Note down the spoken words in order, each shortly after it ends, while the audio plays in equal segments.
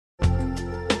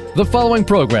The following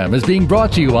program is being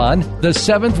brought to you on the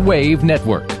Seventh Wave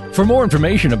Network. For more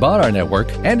information about our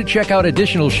network and to check out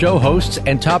additional show hosts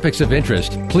and topics of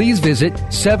interest, please visit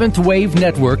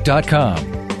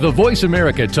seventhwavenetwork.com. The Voice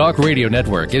America Talk Radio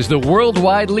Network is the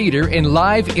worldwide leader in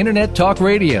live Internet talk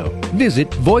radio. Visit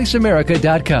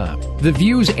voiceamerica.com. The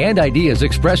views and ideas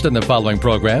expressed on the following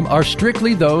program are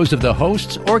strictly those of the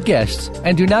hosts or guests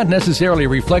and do not necessarily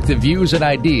reflect the views and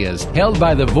ideas held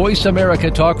by the Voice America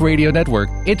Talk Radio Network,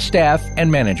 its staff,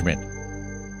 and management.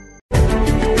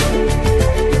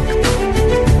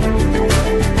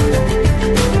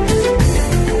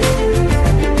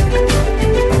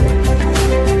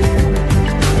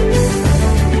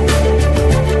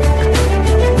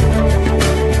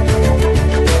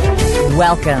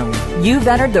 Welcome. You've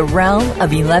entered the realm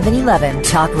of 1111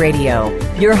 Talk Radio.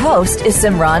 Your host is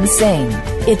Simran Singh.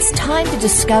 It's time to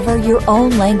discover your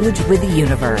own language with the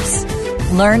universe.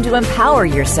 Learn to empower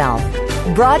yourself,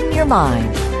 broaden your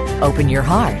mind, open your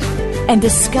heart, and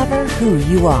discover who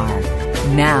you are.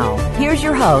 Now, here's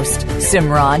your host,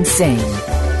 Simran Singh.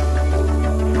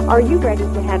 Are you ready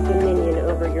to have dominion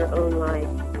over your own life?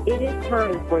 It is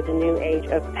time for the new age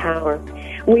of power.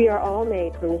 We are all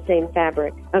made from the same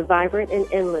fabric, a vibrant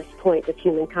and endless point of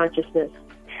human consciousness.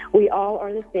 We all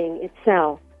are the thing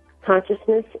itself,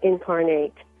 consciousness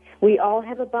incarnate. We all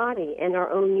have a body and our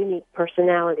own unique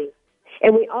personality.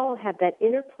 And we all have that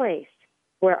inner place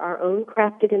where our own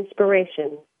crafted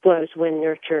inspiration flows when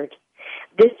nurtured.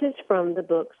 This is from the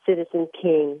book Citizen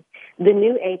King, The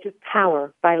New Age of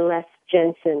Power by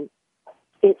Jensen.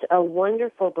 It's a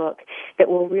wonderful book that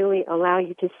will really allow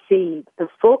you to see the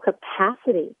full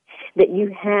capacity that you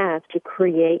have to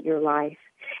create your life,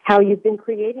 how you've been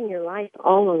creating your life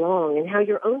all along, and how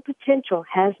your own potential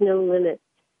has no limits.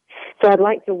 So I'd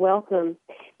like to welcome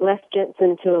Les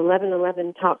Jensen to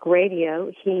 1111 Talk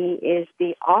Radio. He is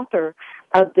the author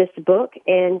of this book,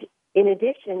 and in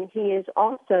addition, he is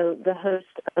also the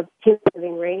host of Human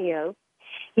Living Radio.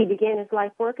 He began his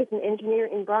life work as an engineer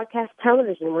in broadcast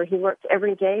television, where he worked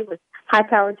every day with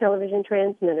high-powered television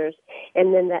transmitters,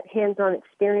 and then that hands-on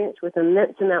experience with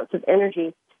immense amounts of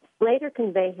energy later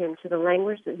conveyed him to the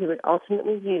language that he would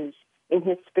ultimately use in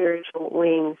his spiritual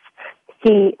wings.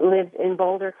 He lives in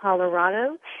Boulder,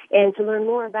 Colorado, and to learn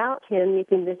more about him, you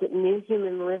can visit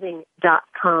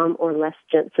newhumanliving.com or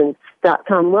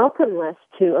lesjensen.com. Welcome, Les,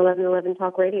 to 1111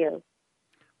 Talk Radio.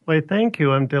 Well, thank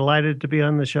you. I'm delighted to be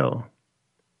on the show.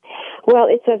 Well,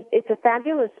 it's a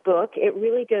fabulous book. It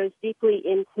really goes deeply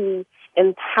into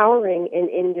empowering an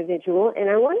individual, and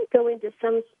I want to go into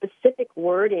some specific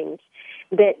wordings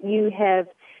that you have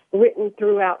written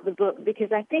throughout the book,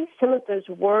 because I think some of those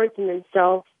words in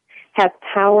themselves have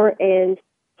power and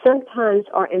sometimes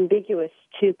are ambiguous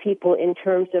to people in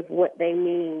terms of what they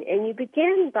mean. And you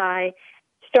begin by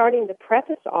starting the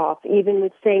preface off even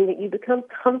with saying that you become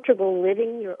comfortable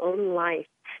living your own life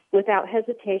without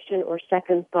hesitation or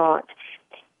second thought.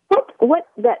 What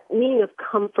that meaning of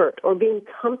comfort, or being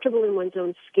comfortable in one's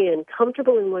own skin,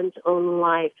 comfortable in one's own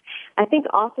life, I think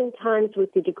oftentimes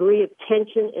with the degree of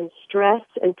tension and stress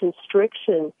and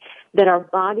constriction that our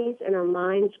bodies and our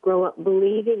minds grow up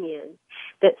believing in,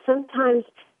 that sometimes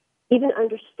even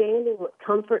understanding what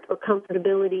comfort or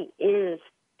comfortability is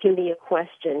can be a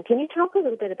question. Can you talk a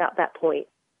little bit about that point?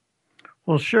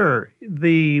 Well, sure.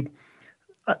 The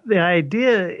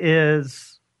idea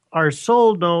is our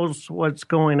soul knows what's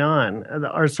going on.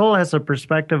 Our soul has a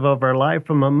perspective of our life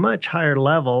from a much higher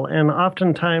level, and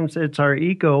oftentimes it's our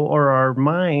ego or our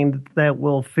mind that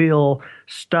will feel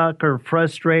stuck or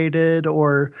frustrated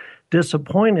or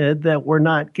disappointed that we're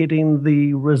not getting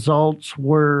the results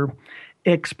we're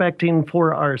expecting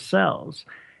for ourselves.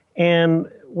 And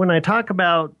when I talk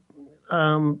about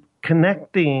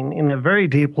connecting in a very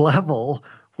deep level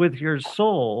with your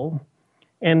soul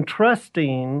and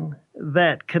trusting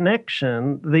that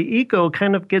connection, the ego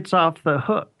kind of gets off the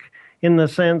hook in the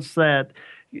sense that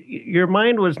your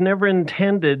mind was never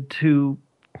intended to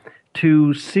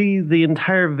see the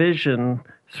entire vision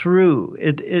through.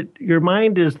 Your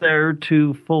mind is there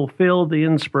to fulfill the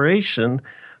inspiration,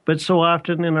 but so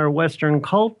often in our Western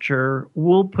culture,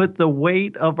 we'll put the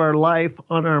weight of our life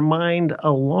on our mind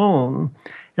alone,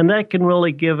 and that can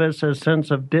really give us a sense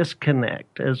of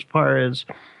disconnect as far as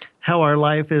how our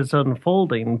life is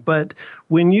unfolding. But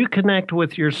when you connect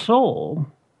with your soul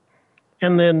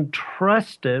and then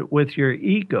trust it with your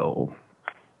ego,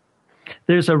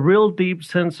 there's a real deep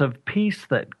sense of peace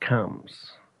that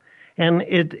comes. And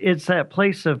it's that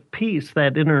place of peace,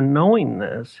 that inner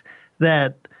knowingness,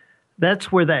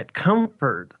 that's where that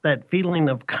comfort, that feeling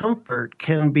of comfort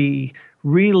can be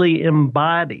really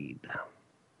embodied.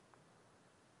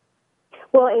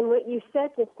 Well, and what you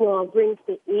said just now brings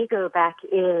the ego back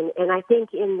in. And I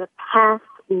think in the past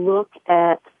look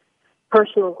at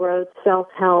personal growth,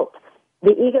 self-help,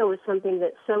 the ego was something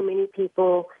that so many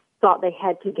people thought they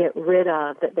had to get rid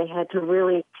of, that they had to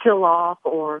really kill off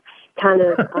or kind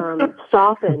of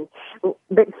soften.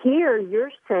 But here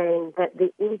you're saying that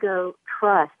the ego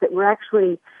trust, that we're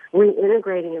actually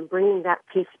reintegrating and bringing that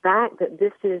piece back, that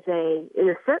this is in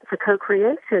a sense, a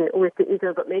co-creation with the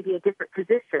ego, but maybe a different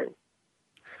position.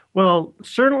 Well,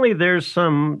 certainly there's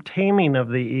some taming of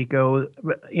the ego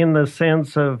in the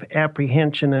sense of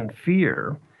apprehension and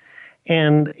fear,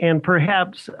 and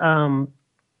perhaps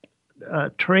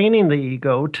training the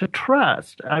ego to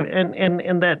trust.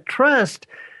 And that trust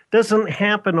doesn't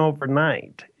happen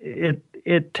overnight.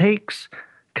 It takes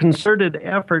concerted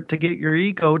effort to get your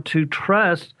ego to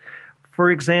trust, for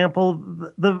example,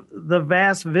 the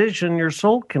vast vision your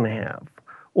soul can have.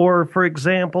 Or, for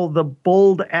example, the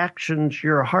bold actions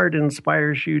your heart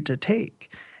inspires you to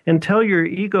take. Until your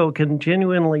ego can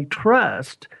genuinely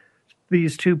trust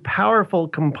these two powerful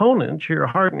components, your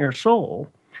heart and your soul,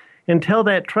 until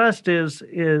that trust is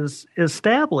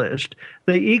established,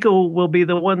 the ego will be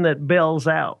the one that bails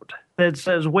out, that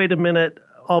says, wait a minute,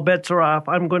 all bets are off,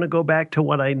 I'm going to go back to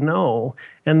what I know,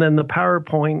 and then the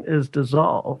PowerPoint is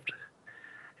dissolved.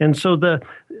 And so the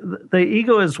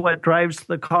ego is what drives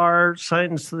the car,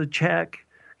 signs the check,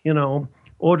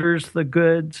 orders the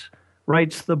goods,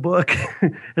 writes the book,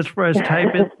 as far as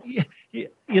typing.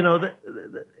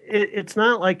 It's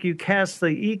not like you cast the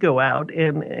ego out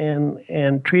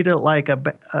and treat it like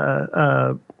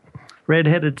a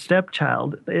redheaded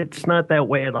stepchild. It's not that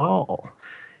way at all.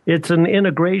 It's an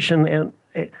integration,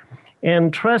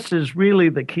 and trust is really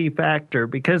the key factor,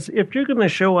 because if you're going to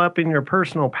show up in your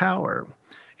personal power,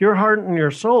 your heart and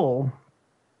your soul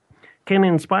can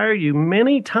inspire you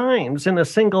many times in a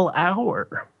single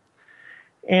hour.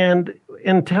 And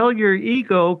until your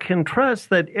ego can trust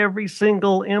that every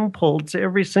single impulse,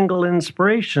 every single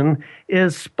inspiration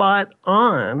is spot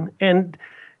on, and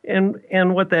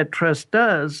what that trust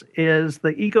does is the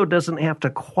ego doesn't have to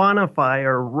quantify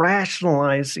or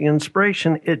rationalize the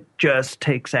inspiration, it just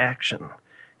takes action.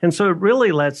 And so it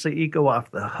really lets the ego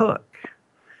off the hook.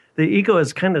 The ego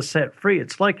is kind of set free.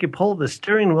 It's like you pull the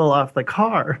steering wheel off the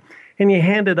car and you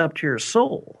hand it up to your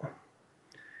soul.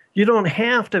 You don't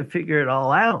have to figure it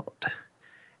all out.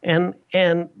 And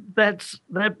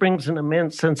that brings an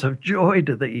immense sense of joy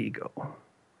to the ego.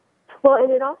 Well,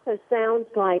 and it also sounds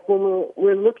like when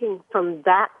we're looking from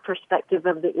that perspective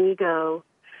of the ego,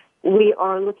 we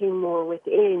are looking more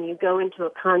within. You go into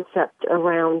a concept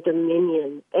around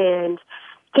dominion, and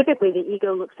typically the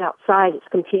ego looks outside. It's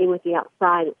competing with the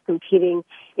outside. It's competing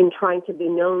in trying to be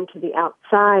known to the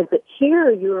outside. But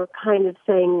here you're kind of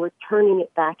saying we're turning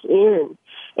it back in.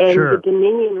 And Sure. The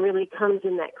dominion really comes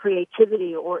in that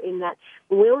creativity, or in that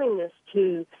willingness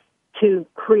to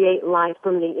create life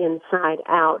from the inside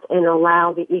out and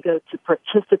allow the ego to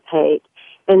participate.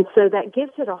 And so that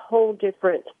gives it a whole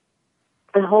different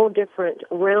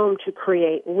realm to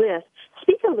create with.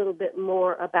 Speak a little bit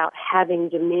more about having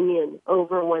dominion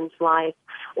over one's life,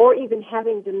 or even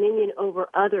having dominion over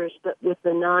others, but with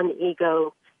the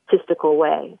non-egotistical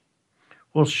way.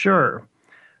 Well, sure.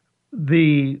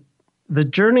 The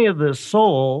journey of the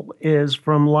soul is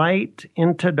from light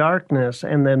into darkness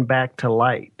and then back to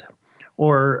light.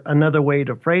 Or another way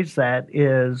to phrase that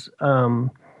is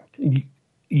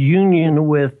union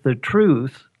with the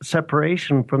truth,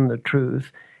 separation from the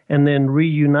truth, and then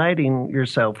reuniting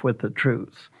yourself with the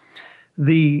truth.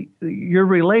 Your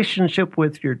relationship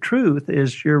with your truth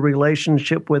is your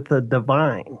relationship with the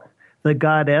divine, the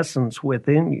God essence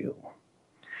within you.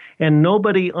 And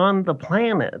nobody on the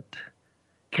planet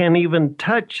can even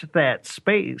touch that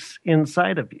space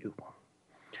inside of you.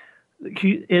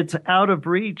 It's out of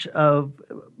reach of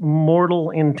mortal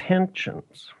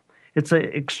intentions. It's an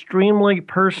extremely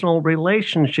personal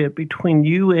relationship between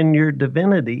you and your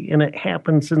divinity, and it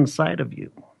happens inside of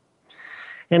you.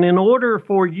 And in order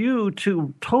for you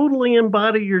to totally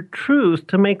embody your truth,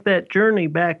 to make that journey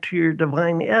back to your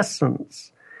divine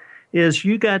essence, is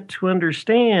you got to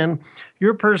understand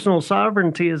your personal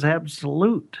sovereignty is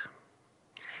absolute.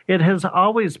 It has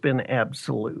always been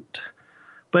absolute.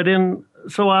 But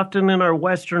so often in our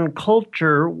Western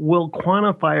culture, we'll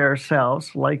quantify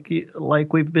ourselves like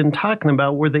we've been talking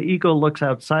about, where the ego looks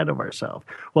outside of ourselves.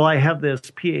 Well, I have this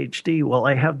PhD. Well,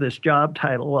 I have this job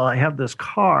title. Well, I have this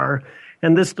car,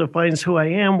 and this defines who I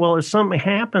am. Well, if something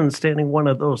happens to any one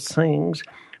of those things,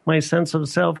 my sense of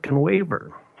self can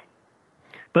waver.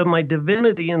 But my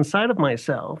divinity inside of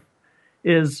myself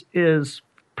is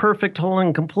perfect, whole,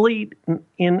 and complete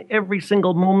in every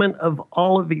single moment of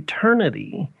all of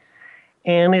eternity.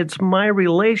 And it's my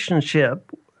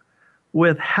relationship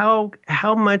with how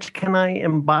much can I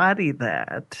embody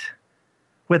that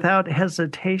without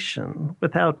hesitation,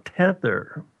 without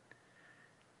tether?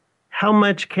 How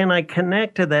much can I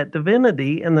connect to that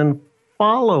divinity and then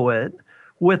follow it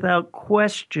without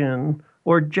question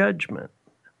or judgment?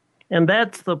 And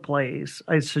that's the place,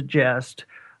 I suggest,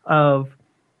 of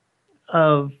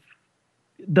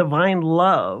divine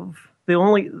love. The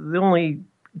only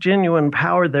genuine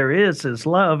power there is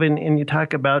love. And you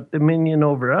talk about dominion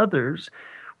over others.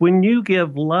 When you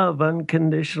give love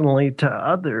unconditionally to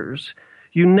others,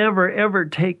 you never ever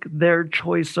take their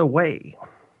choice away.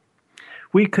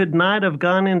 We could not have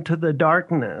gone into the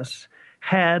darkness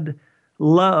had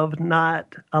love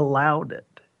not allowed it.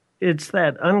 It's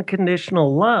that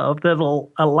unconditional love that'll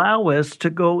allow us to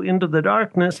go into the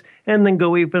darkness and then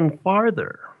go even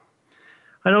farther.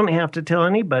 I don't have to tell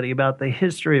anybody about the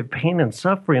history of pain and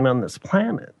suffering on this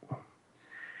planet.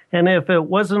 And if it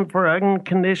wasn't for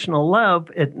unconditional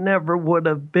love, it never would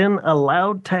have been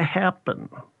allowed to happen.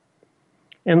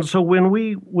 And so when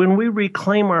we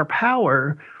reclaim our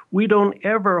power, we don't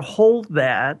ever hold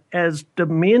that as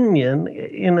dominion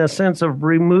in a sense of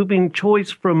removing choice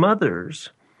from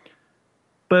others,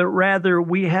 but rather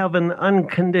we have an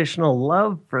unconditional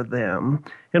love for them.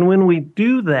 And when we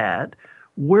do that,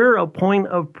 we're a point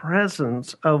of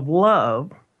presence of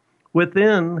love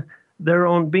within their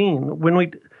own being. When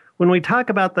we talk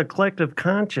about the collective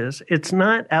conscious, it's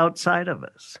not outside of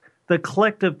us. The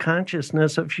collective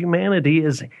consciousness of humanity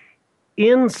is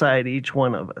inside each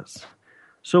one of us.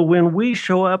 So when we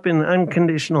show up in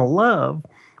unconditional love,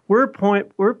 we're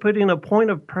putting a point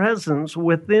of presence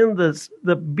within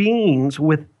the beings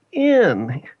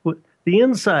within the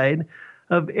inside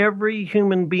of every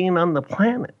human being on the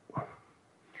planet.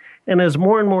 And as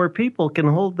more and more people can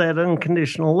hold that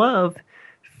unconditional love,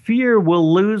 fear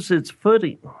will lose its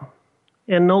footing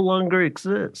and no longer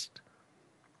exist.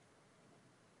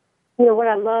 You know, what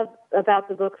I love about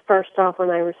the book, first off, when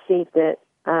I received it,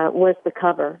 was the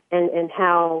cover and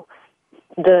how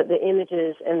the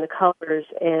images and the colors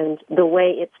and the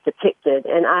way it's depicted.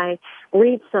 And I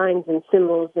read signs and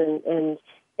symbols and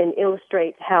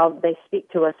illustrate how they speak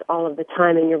to us all of the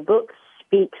time. And your book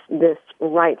speaks this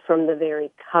right from the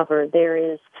very cover. There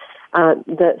is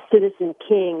the citizen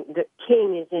king. The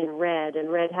king is in red,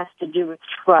 and red has to do with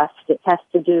trust. It has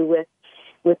to do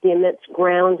with the immense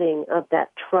grounding of that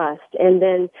trust. And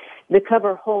then the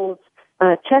cover holds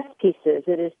chess pieces.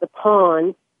 It is the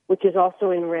pawn, which is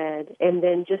also in red, and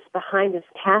then just behind us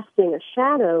casting a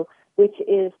shadow, which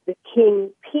is the king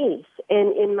piece.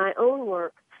 And in my own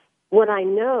work, what I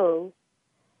know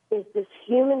is this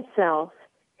human self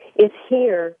is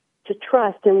here to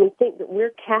trust, and we think that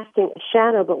we're casting a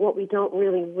shadow, but what we don't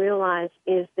really realize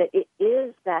is that it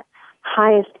is that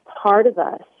highest part of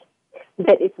us,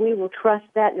 that if we will trust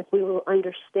that and if we will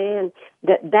understand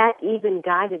that even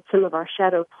guided some of our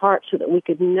shadow parts so that we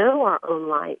could know our own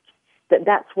light,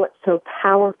 that's what's so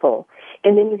powerful.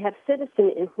 And then you have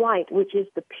citizen in white, which is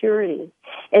the purity.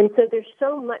 And so there's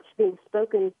so much being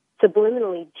spoken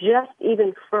subliminally, just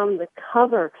even from the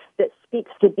cover, that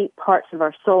speaks to deep parts of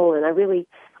our soul. And I really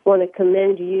want to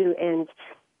commend you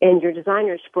and your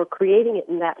designers for creating it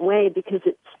in that way, because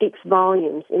it speaks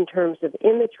volumes in terms of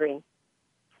imagery.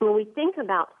 When we think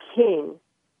about king,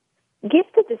 give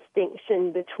the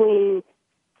distinction between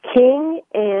king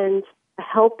and a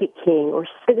healthy king or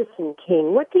citizen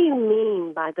king. What do you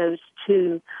mean by those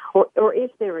two, or is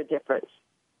there a difference?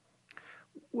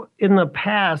 In the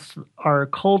past, our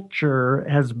culture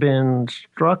has been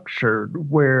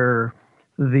structured where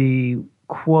the,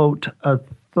 quote,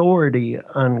 authority,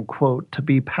 unquote, to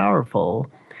be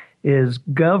powerful is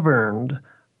governed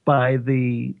by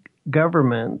the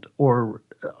government or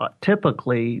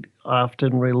typically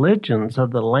often religions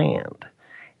of the land.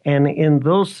 And in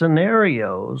those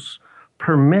scenarios,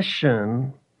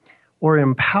 permission or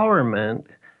empowerment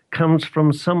comes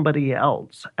from somebody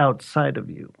else outside of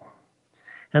you.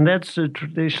 And that's the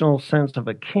traditional sense of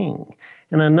a king.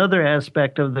 And another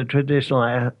aspect of the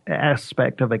traditional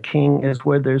aspect of a king is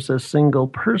where there's a single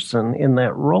person in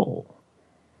that role.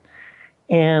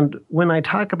 And when I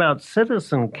talk about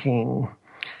citizen king,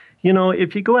 you know,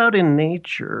 if you go out in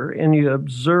nature and you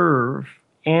observe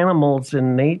animals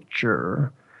in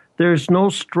nature, there's no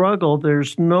struggle,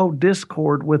 there's no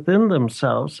discord within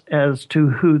themselves as to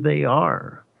who they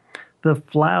are. The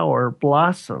flower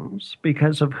blossoms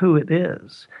because of who it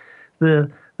is.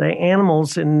 The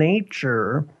animals in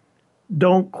nature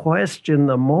don't question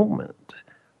the moment.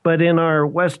 But in our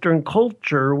Western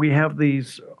culture, we have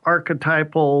these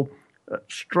archetypal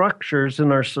structures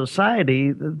in our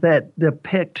society that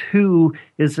depict who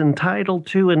is entitled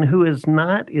to and who is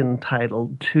not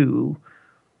entitled to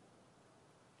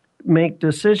make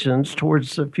decisions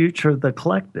towards the future of the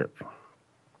collective.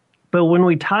 But when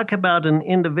we talk about an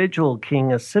individual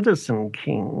king, a citizen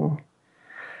king,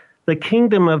 the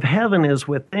kingdom of heaven is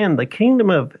within. The kingdom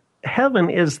of heaven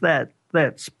is that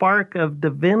spark of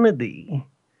divinity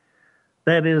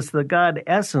that is the God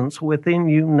essence within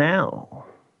you now.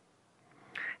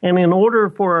 And in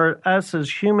order for us as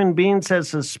human beings,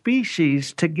 as a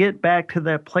species, to get back to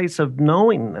that place of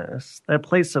knowingness, that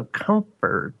place of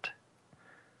comfort,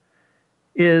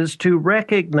 is to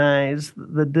recognize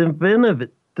the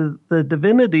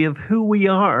divinity of who we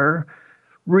are,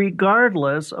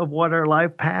 regardless of what our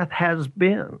life path has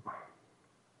been.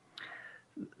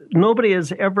 Nobody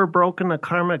has ever broken a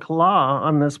karmic law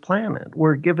on this planet.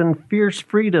 We're given fierce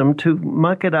freedom to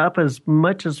muck it up as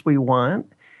much as we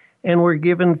want, and we're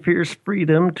given fierce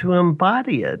freedom to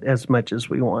embody it as much as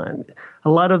we want. A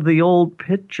lot of the old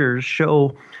pictures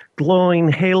show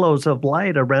glowing halos of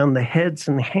light around the heads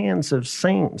and hands of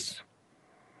saints.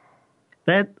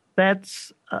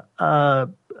 That's a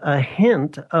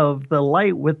hint of the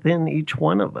light within each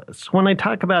one of us. When I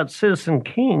talk about Citizen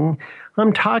King,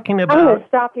 I'm talking about... I'm going to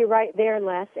stop you right there,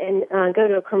 Les, and go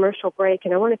to a commercial break,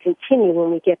 and I want to continue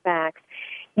when we get back.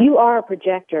 You are a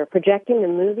projector, projecting the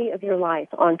movie of your life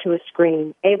onto a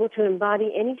screen, able to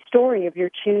embody any story of your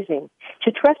choosing.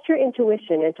 To trust your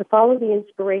intuition and to follow the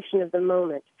inspiration of the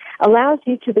moment allows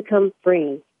you to become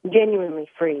free, genuinely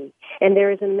free. And there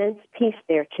is immense peace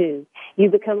there, too. You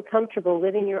become comfortable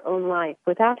living your own life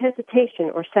without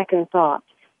hesitation or second thought.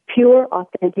 Pure,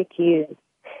 authentic you.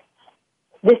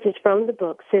 This is from the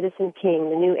book Citizen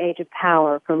King, The New Age of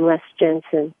Power from Les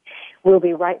Jensen. We'll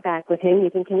be right back with him.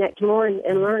 You can connect more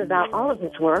and learn about all of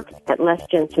his work at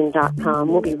lesjensen.com.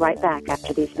 We'll be right back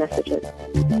after these messages.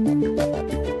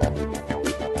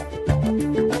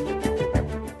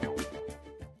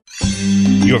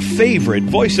 Your favorite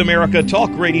Voice America Talk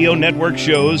Radio Network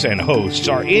shows and hosts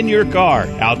are in your car,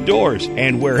 outdoors,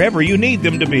 and wherever you need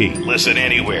them to be. Listen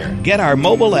anywhere. Get our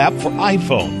mobile app for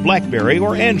iPhone, BlackBerry,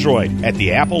 or Android at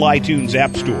the Apple iTunes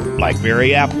App Store,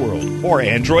 BlackBerry App World, or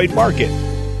Android Market.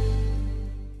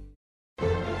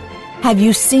 Have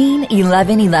you seen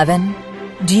 1111?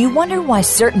 Do you wonder why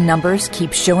certain numbers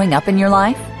keep showing up in your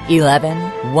life? 11,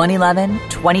 111,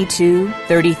 22,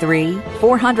 33,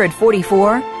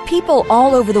 444. People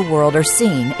all over the world are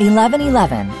seeing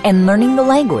 1111 and learning the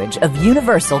language of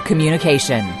universal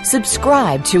communication.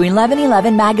 Subscribe to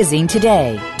 1111 Magazine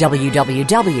today.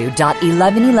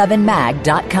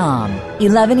 www.1111mag.com.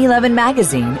 1111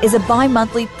 Magazine is a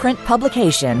bi-monthly print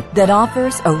publication that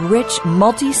offers a rich,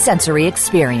 multi-sensory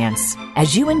experience.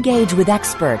 As you engage with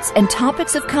experts and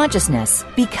topics of consciousness,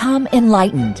 become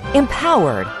enlightened,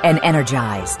 empowered, and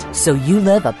energized, so you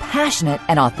live a passionate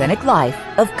and authentic life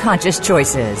of conscious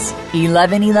choices.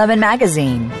 1111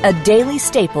 Magazine, a daily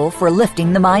staple for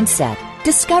lifting the mindset,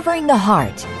 discovering the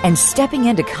heart, and stepping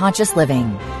into conscious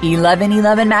living.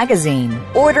 1111 Magazine.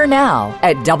 Order now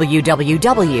at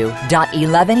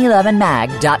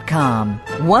www.1111mag.com.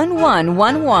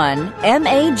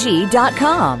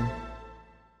 1111mag.com.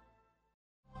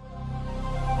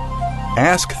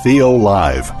 Ask Theo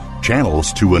Live,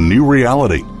 channels to a new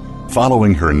reality.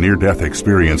 Following her near-death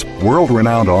experience,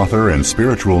 world-renowned author and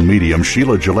spiritual medium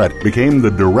Sheila Gillette became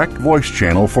the direct voice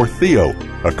channel for Theo,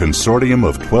 a consortium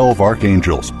of 12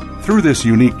 archangels. Through this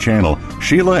unique channel,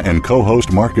 Sheila and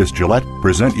co-host Marcus Gillette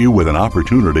present you with an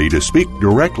opportunity to speak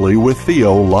directly with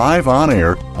Theo live on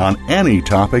air on any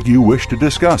topic you wish to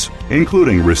discuss,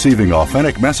 including receiving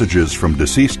authentic messages from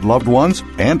deceased loved ones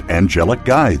and angelic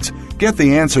guides. Get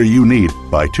the answer you need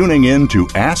by tuning in to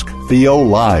Ask Theo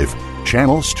Live,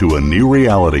 channels to a new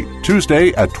reality, Tuesday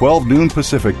at 12 noon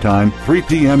Pacific Time, 3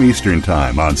 p.m. Eastern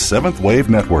Time on 7th Wave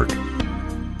Network.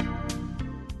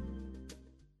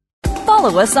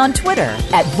 Follow us on Twitter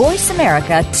at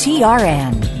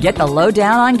VoiceAmericaTRN. Get the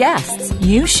lowdown on guests,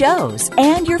 new shows,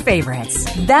 and your favorites.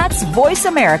 That's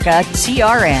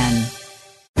VoiceAmericaTRN.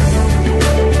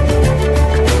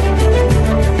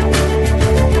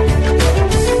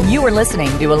 You are listening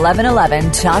to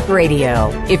 1111 Talk Radio.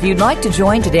 If you'd like to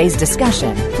join today's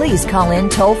discussion, please call in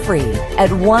toll-free at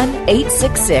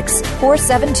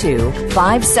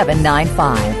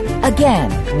 1-866-472-5795.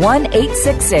 Again,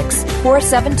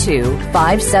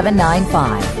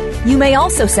 1-866-472-5795. You may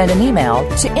also send an email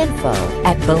to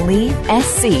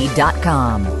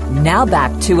info@believesc.com. Now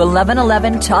back to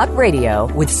 1111 Talk Radio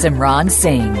with Simran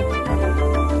Singh.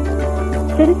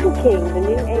 Citizen King, The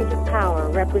New Age of Power,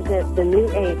 represents the new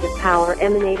age of power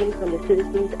emanating from the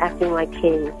citizens acting like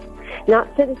kings.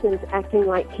 Not citizens acting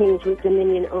like kings with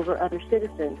dominion over other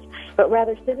citizens, but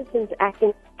rather citizens acting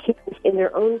like kings in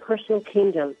their own personal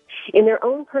kingdom, in their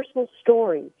own personal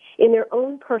story, in their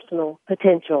own personal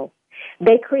potential.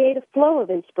 They create a flow of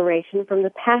inspiration from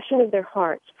the passion of their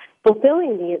hearts,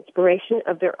 fulfilling the inspiration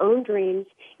of their own dreams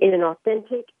in an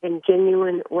authentic and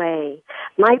genuine way.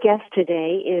 My guest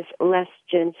today is Les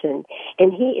Jensen,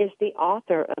 and he is the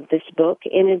author of this book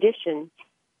in addition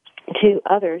to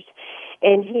others.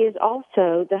 And he is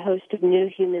also the host of New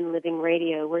Human Living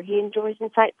Radio, where he enjoys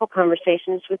insightful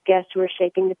conversations with guests who are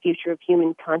shaping the future of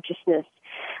human consciousness.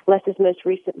 Les's most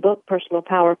recent book, Personal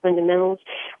Power Fundamentals,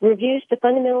 reviews the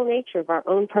fundamental nature of our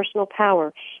own personal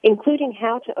power, including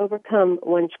how to overcome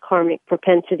one's karmic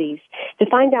propensities. To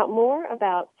find out more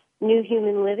about New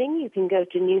Human Living, you can go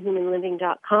to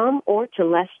newhumanliving.com or to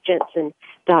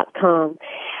lesjensen.com.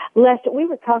 Les, we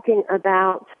were talking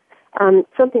about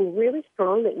something really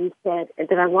strong that you said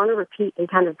that I want to repeat and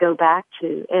kind of go back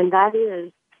to, and that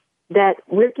is that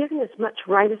we're given as much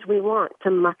right as we want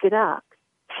to muck it up.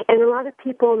 And a lot of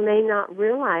people may not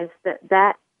realize that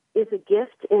that is a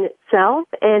gift in itself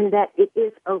and that it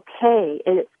is okay,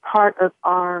 and it's part of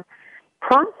our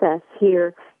process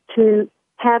here to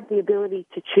have the ability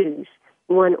to choose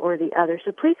one or the other.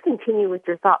 So please continue with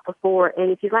your thought before,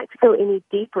 and if you'd like to go any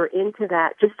deeper into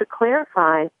that, just to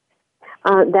clarify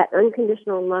that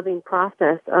unconditional loving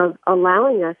process of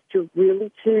allowing us to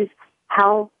really choose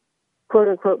how, quote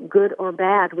unquote, good or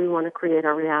bad we want to create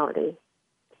our reality.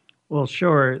 Well,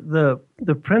 sure. The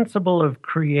principle of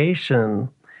creation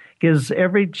gives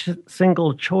every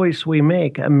single choice we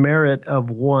make a merit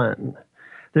of one.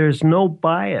 There's no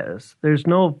bias. There's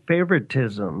no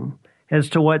favoritism as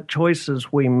to what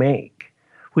choices we make.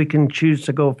 We can choose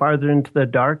to go farther into the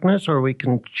darkness, or we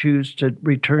can choose to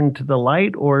return to the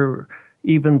light, or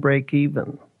even break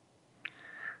even.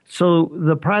 So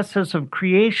the process of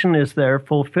creation is there,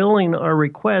 fulfilling our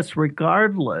requests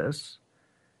regardless.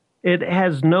 It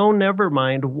has no never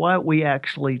mind what we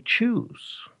actually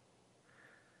choose.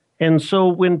 And so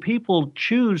when people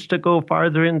choose to go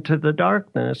farther into the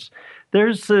darkness,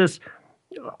 there's this,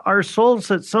 our souls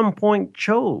at some point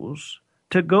chose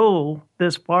to go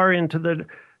this far into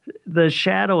the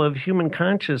shadow of human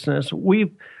consciousness.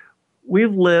 We've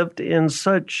lived in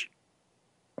such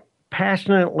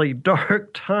passionately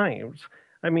dark times.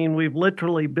 I mean, we've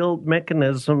literally built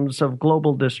mechanisms of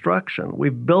global destruction.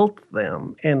 We've built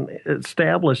them and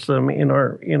established them in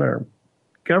our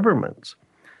governments.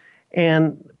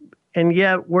 And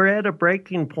yet we're at a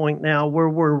breaking point now where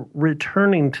we're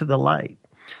returning to the light.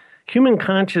 Human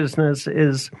consciousness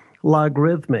is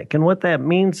logarithmic, and what that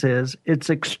means is it's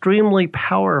extremely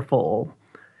powerful.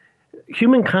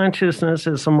 Human consciousness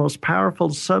is the most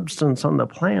powerful substance on the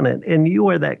planet, and you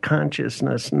are that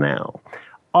consciousness now.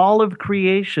 All of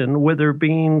creation, whether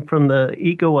being from the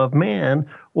ego of man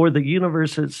or the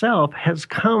universe itself, has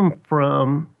come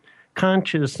from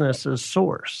consciousness as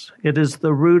source. It is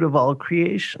the root of all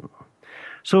creation.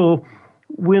 So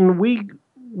when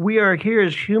we are here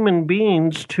as human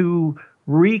beings to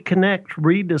reconnect,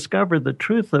 rediscover the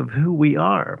truth of who we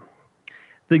are,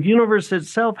 the universe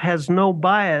itself has no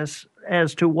bias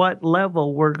as to what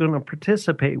level we're going to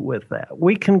participate with that.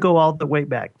 We can go all the way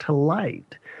back to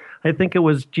light. I think it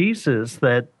was Jesus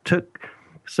that took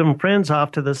some friends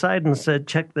off to the side and said,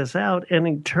 check this out, and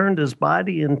he turned his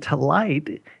body into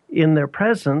light in their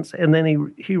presence, and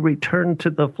then he returned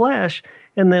to the flesh,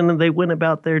 and then they went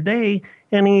about their day,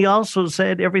 and he also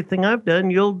said, everything I've done,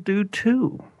 you'll do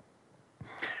too.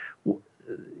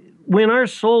 When our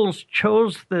souls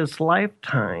chose this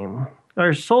lifetime,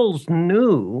 our souls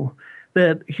knew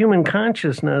that human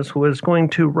consciousness was going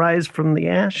to rise from the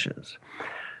ashes.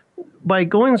 By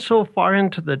going so far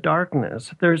into the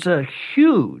darkness, there's a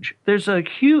huge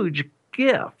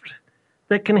gift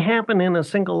that can happen in a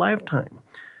single lifetime.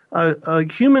 A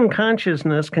human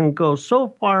consciousness can go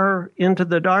so far into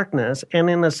the darkness and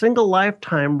in a single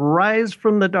lifetime rise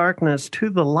from the darkness to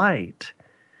the light.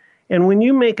 And when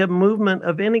you make a movement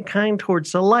of any kind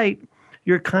towards the light,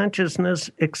 your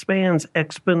consciousness expands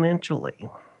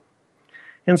exponentially.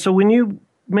 And so when you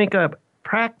make a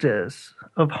practice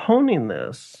of honing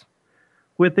this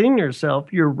within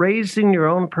yourself, you're raising your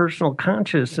own personal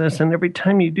consciousness, and every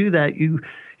time you do that,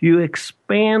 you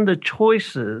expand the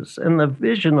choices and the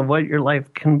vision of what your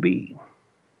life can be.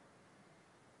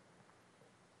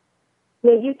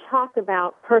 Now, you talk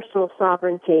about personal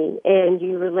sovereignty, and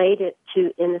you relate it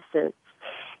to innocence.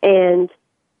 And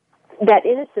that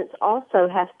innocence also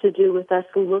has to do with us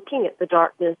looking at the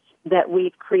darkness that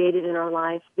we've created in our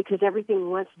lives, because everything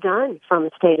was done from a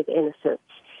state of innocence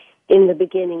in the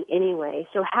beginning anyway.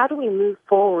 So how do we move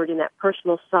forward in that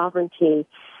personal sovereignty,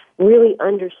 really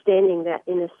understanding that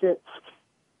innocence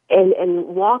and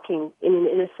walking in an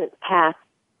innocent path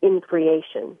in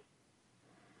creation?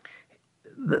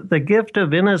 The gift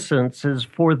of innocence is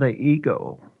for the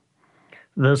ego.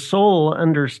 The soul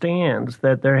understands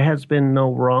that there has been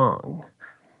no wrong,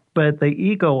 but the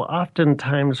ego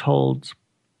oftentimes holds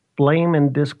blame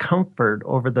and discomfort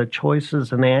over the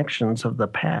choices and actions of the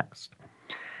past.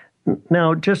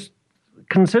 Now, just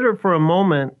consider for a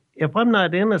moment, if I'm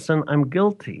not innocent, I'm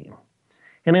guilty.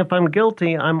 And if I'm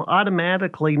guilty, I'm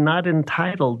automatically not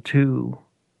entitled to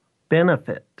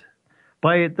benefit.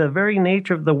 By the very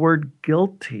nature of the word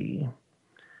guilty,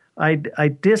 I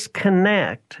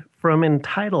disconnect from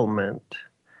entitlement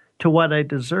to what I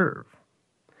deserve.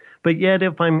 But yet,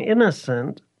 if I'm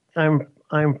innocent,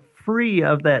 I'm free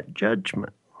of that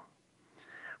judgment.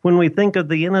 When we think of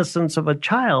the innocence of a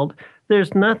child,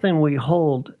 there's nothing we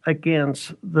hold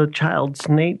against the child's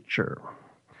nature.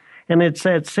 And it's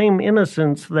that same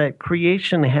innocence that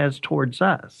creation has towards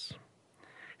us.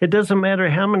 It doesn't matter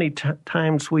how many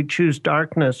times we choose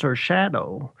darkness or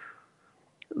shadow.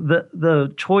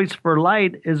 The choice for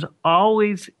light is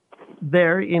always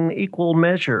there in equal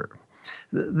measure.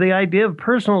 The idea of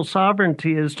personal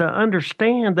sovereignty is to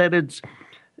understand that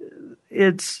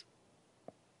it's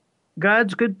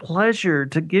God's good pleasure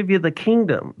to give you the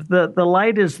kingdom. The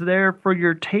light is there for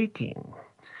your taking.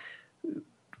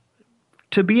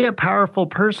 To be a powerful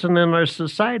person in our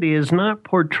society is not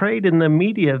portrayed in the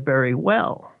media very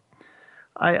well.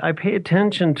 I pay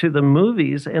attention to the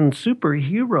movies, and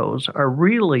superheroes are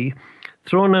really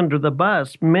thrown under the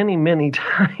bus many, many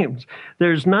times.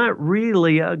 There's not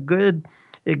really a good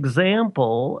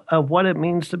example of what it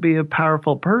means to be a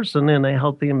powerful person in a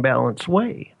healthy and balanced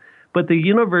way. But the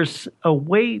universe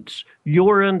awaits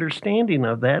your understanding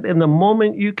of that, and the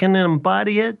moment you can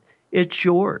embody it, it's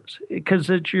yours, because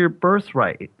it's your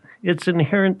birthright. It's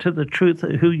inherent to the truth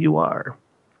of who you are.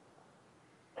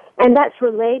 And that's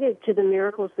related to the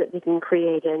miracles that we can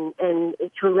create, and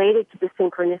it's related to the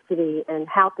synchronicity and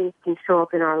how things can show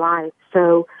up in our lives.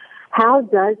 So how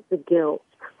does the guilt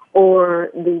or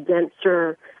the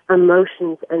denser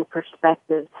emotions and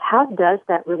perspectives, how does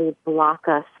that really block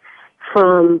us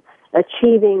from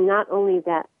achieving not only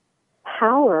that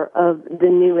power of the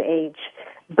new age,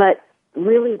 but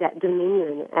really that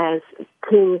dominion as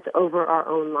kings over our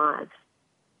own lives?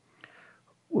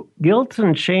 Guilt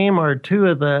and shame are two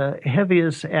of the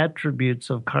heaviest attributes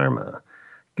of karma.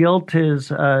 Guilt is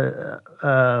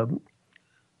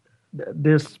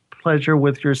displeasure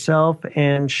with yourself,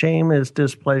 and shame is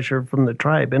displeasure from the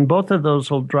tribe. And both of those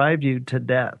will drive you to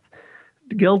death.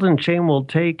 Guilt and shame will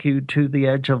take you to the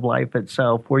edge of life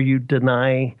itself, where you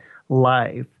deny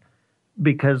life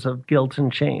because of guilt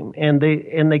and shame. And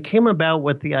they came about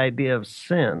with the idea of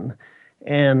sin,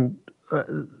 and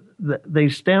they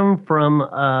stem from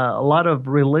a lot of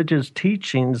religious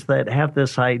teachings that have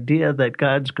this idea that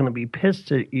God's going to be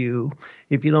pissed at you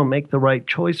if you don't make the right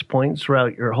choice points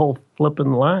throughout your whole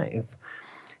flippin' life.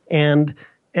 And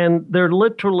they're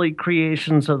literally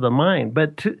creations of the mind.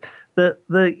 But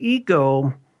the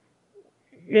ego,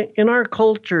 in our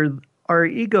culture, our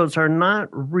egos are not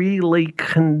really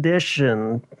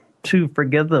conditioned to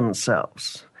forgive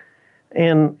themselves.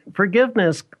 And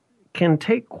forgiveness can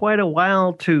take quite a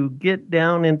while to get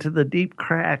down into the deep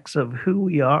cracks of who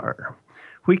we are.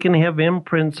 We can have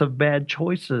imprints of bad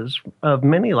choices of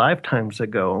many lifetimes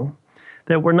ago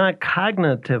that we're not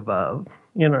cognitive of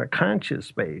in our conscious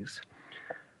space.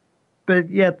 But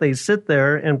yet they sit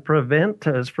there and prevent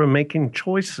us from making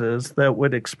choices that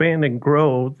would expand and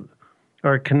grow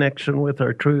our connection with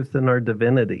our truth and our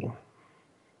divinity.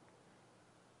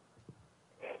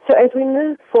 So as we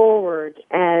move forward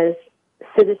as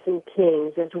citizen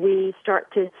kings, as we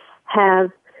start to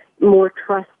have more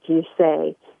trust, you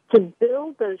say, to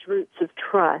build those roots of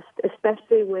trust,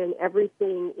 especially when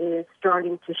everything is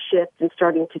starting to shift and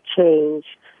starting to change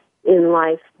in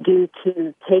life due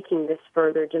to taking this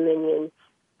further dominion,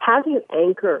 how do you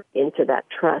anchor into that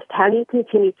trust? How do you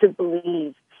continue to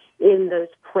believe in those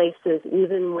places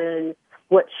even when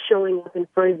what's showing up in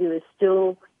front of you is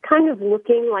still kind of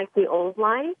looking like the old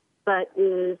life, but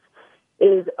is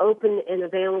open and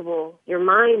available? Your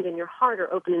mind and your heart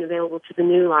are open and available to the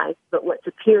new life, but what's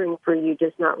appearing for you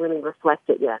does not really reflect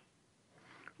it yet.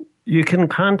 You can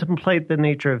contemplate the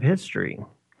nature of history.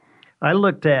 I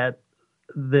looked at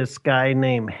this guy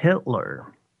named Hitler,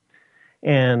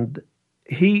 and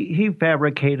he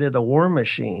fabricated a war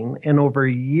machine, and over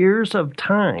years of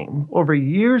time,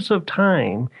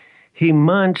 he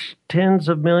munched tens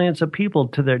of millions of people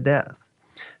to their death.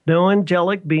 No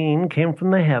angelic being came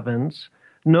from the heavens.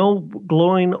 No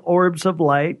glowing orbs of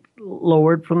light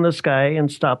lowered from the sky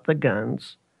and stopped the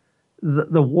guns.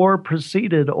 The war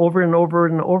proceeded over and over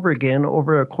and over again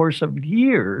over a course of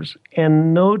years,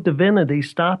 and no divinity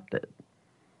stopped it.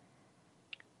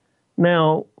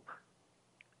 Now,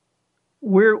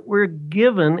 we're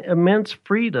given immense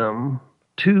freedom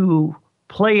to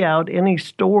play out any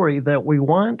story that we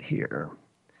want here.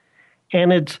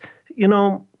 And it's,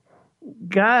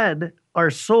 God,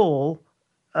 our soul,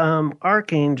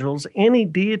 archangels, any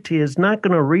deity is not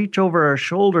going to reach over our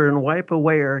shoulder and wipe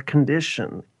away our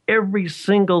condition. Every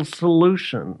single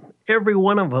solution, every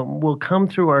one of them will come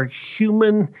through our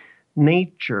human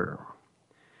nature.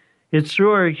 It's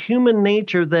through our human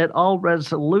nature that all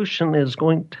resolution is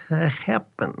going to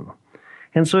happen.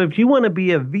 And so if you want to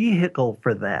be a vehicle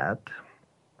for that,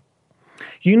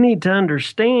 you need to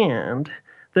understand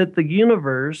that the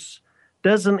universe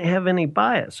doesn't have any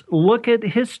bias. Look at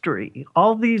history.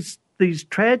 All these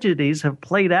tragedies have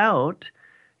played out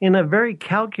in a very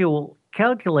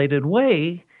calculated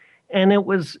way, and it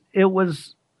was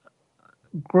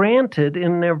granted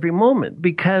in every moment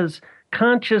because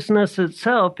consciousness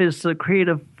itself is the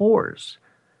creative force.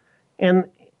 And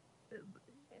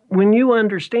when you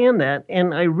understand that,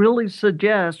 and I really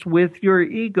suggest with your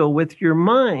ego, with your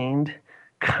mind,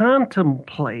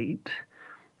 contemplate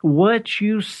what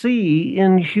you see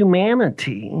in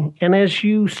humanity. And as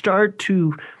you start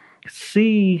to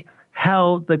see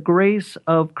how the grace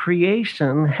of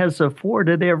creation has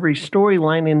afforded every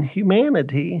storyline in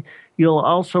humanity, you'll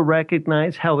also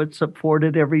recognize how it's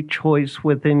afforded every choice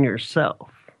within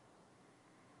yourself.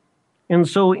 And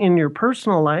so in your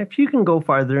personal life, you can go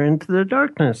farther into the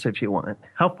darkness if you want.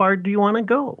 How far do you want to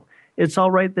go? It's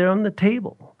all right there on the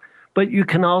table. But you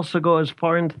can also go as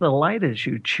far into the light as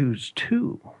you choose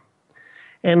to.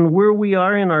 And where we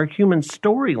are in our human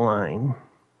storyline,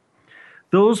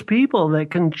 those people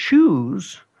that can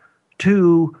choose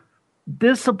to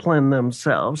discipline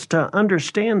themselves to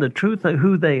understand the truth of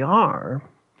who they are,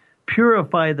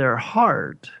 purify their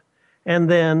heart, and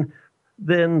then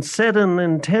set an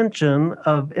intention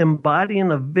of embodying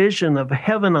a vision of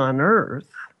heaven on earth,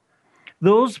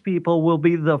 those people will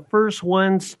be the first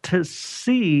ones to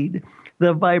seed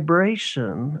the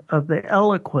vibration of the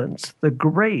eloquence, the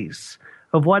grace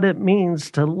of what it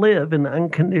means to live in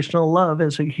unconditional love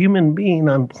as a human being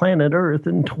on planet Earth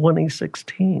in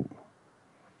 2016.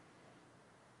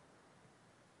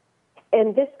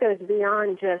 And this goes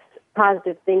beyond just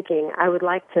positive thinking. I would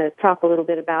like to talk a little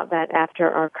bit about that after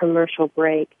our commercial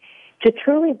break. To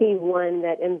truly be one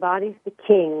that embodies the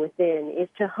king within is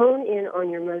to hone in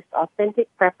on your most authentic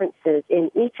preferences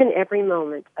in each and every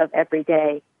moment of every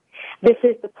day. This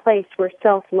is the place where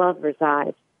self-love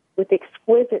resides, with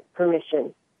exquisite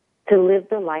permission to live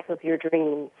the life of your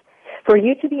dreams. For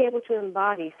you to be able to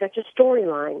embody such a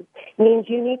storyline means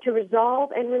you need to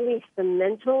resolve and release the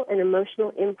mental and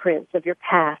emotional imprints of your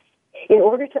past in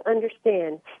order to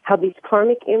understand how these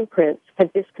karmic imprints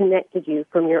have disconnected you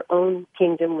from your own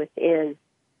kingdom within.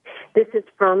 This is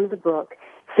from the book,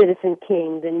 Citizen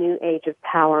King, The New Age of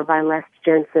Power by Les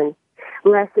Jensen.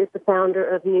 Les is the founder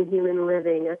of New Human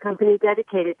Living, a company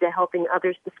dedicated to helping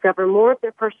others discover more of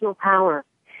their personal power.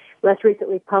 Les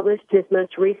recently published his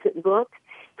most recent book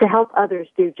to help others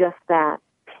do just that.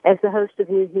 As the host of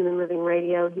New Human Living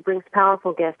Radio, he brings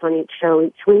powerful guests on each show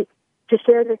each week to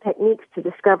share their techniques to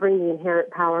discovering the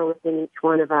inherent power within each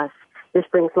one of us. This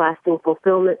brings lasting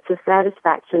fulfillment,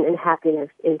 satisfaction, and happiness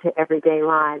into everyday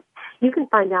lives. You can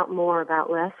find out more about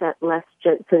Les at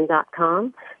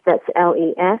lesjensen.com. That's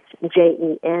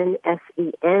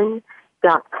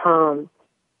LESJENSEN.com.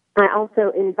 I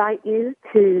also invite you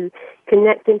to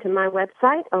connect into my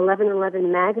website. 1111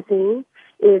 Magazine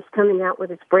is coming out with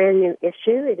its brand new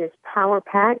issue. It is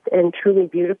power-packed and truly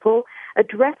beautiful,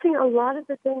 addressing a lot of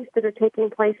the things that are taking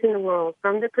place in the world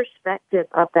from the perspective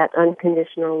of that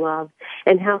unconditional love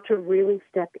and how to really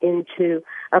step into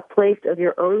a place of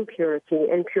your own purity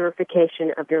and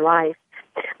purification of your life.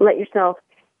 Let yourself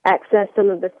access some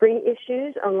of the free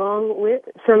issues along with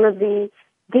some of the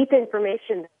deep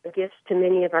information gifts to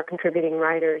many of our contributing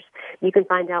writers. You can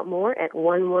find out more at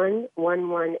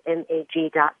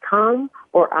 1111mag.com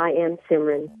or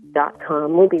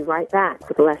IamSimran.com. We'll be right back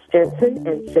with Les Jensen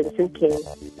and Citizen King.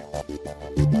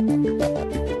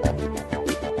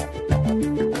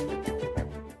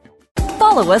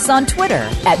 Follow us on Twitter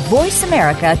at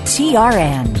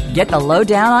VoiceAmericaTRN. Get the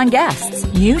lowdown on guests,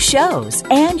 new shows,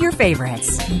 and your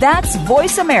favorites. That's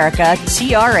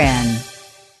VoiceAmericaTRN.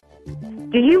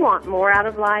 Do you want more out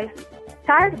of life?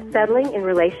 Tired of settling in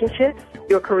relationships,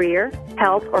 Your career,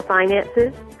 health, or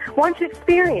finances? Want to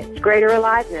experience greater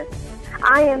aliveness?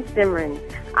 I am Simran.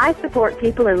 I support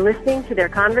people in listening to their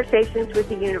conversations with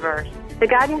the universe, the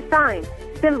guiding signs,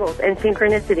 symbols, and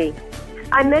synchronicity.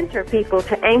 I mentor people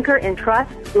to anchor in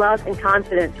trust, love, and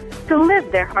confidence, to live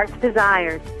their heart's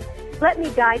desires. Let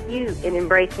me guide you in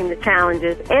embracing the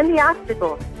challenges and the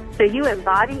obstacles so you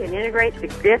embody and integrate the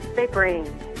gifts they bring.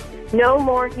 No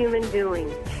more human doing.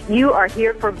 You are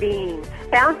here for being,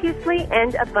 bounteously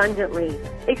and abundantly.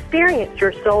 Experience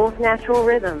your soul's natural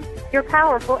rhythm, your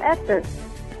powerful essence.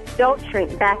 Don't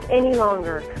shrink back any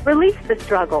longer. Release the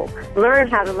struggle. Learn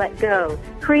how to let go.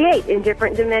 Create in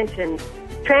different dimensions.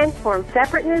 Transform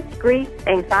separateness, grief,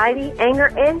 anxiety,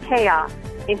 anger, and chaos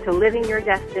into living your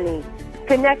destiny.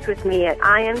 Connect with me at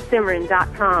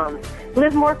IamSimran.com.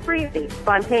 Live more freely,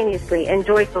 spontaneously, and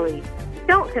joyfully.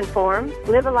 Don't conform.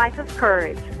 Live a life of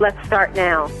courage. Let's start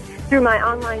now. Through my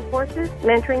online courses,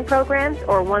 mentoring programs,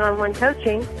 or one-on-one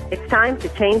coaching, it's time to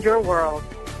change your world.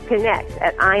 Connect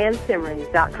at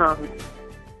IamSimran.com.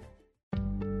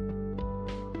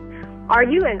 Are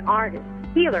you an artist,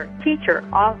 healer, teacher,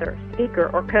 author, speaker,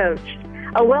 or coach?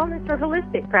 A wellness or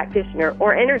holistic practitioner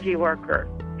or energy worker?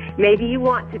 Maybe you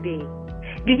want to be.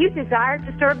 Do you desire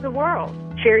to serve the world,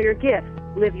 share your gifts,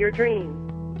 live your dreams?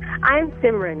 I am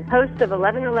Simran, host of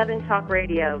 1111 Talk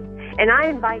Radio, and I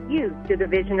invite you to the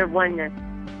vision of oneness.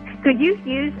 Could you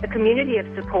use a community of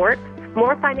support,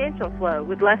 more financial flow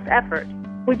with less effort?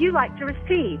 Would you like to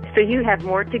receive so you have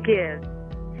more to give?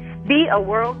 Be a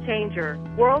world changer,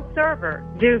 world server,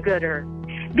 do-gooder.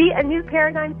 Be a new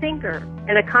paradigm thinker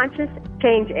and a conscious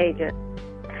change agent.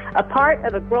 A part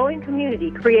of a growing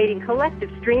community creating collective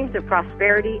streams of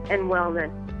prosperity and wellness.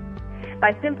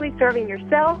 By simply serving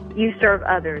yourself, you serve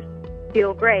others.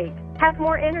 Feel great, have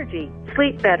more energy,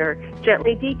 sleep better,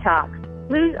 gently detox,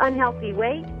 lose unhealthy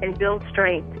weight, and build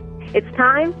strength. It's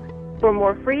time for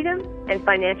more freedom and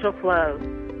financial flow.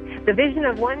 The vision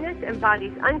of oneness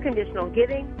embodies unconditional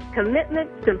giving,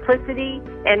 commitment, simplicity,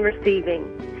 and receiving.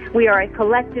 We are a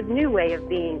collective new way of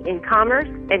being in commerce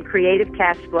and creative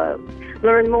cash flow.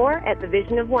 Learn more at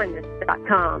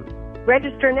thevisionofoneness.com.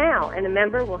 Register now, and a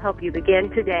member will help you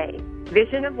begin today.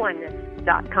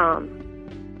 visionofoneness.com.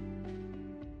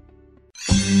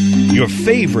 Your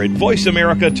favorite Voice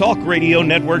America Talk Radio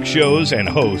Network shows and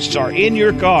hosts are in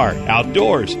your car,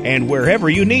 outdoors, and wherever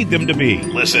you need them to be.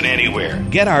 Listen anywhere.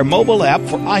 Get our mobile app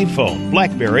for iPhone,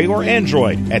 BlackBerry, or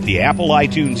Android at the Apple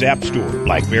iTunes App Store,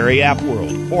 BlackBerry App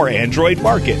World, or Android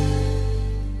Market.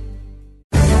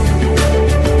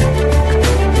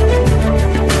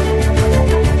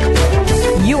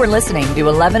 You are listening to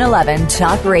 1111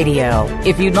 Talk Radio.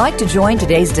 If you'd like to join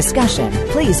today's discussion,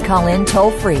 please call in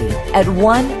toll-free at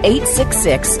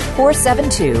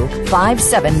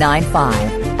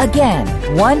 1-866-472-5795. Again,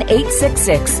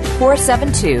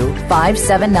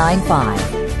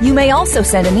 1-866-472-5795. You may also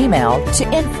send an email to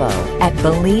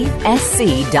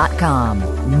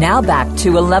info@believesc.com. Now back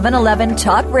to 1111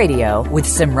 Talk Radio with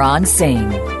Simran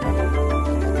Singh.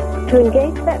 To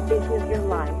engage that vision of your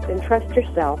life and trust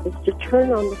yourself is to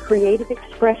turn on the creative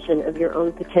expression of your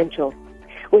own potential.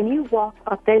 When you walk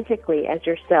authentically as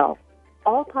yourself,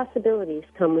 all possibilities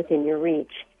come within your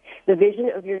reach. The vision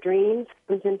of your dreams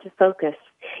comes into focus.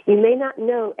 You may not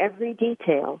know every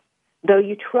detail, though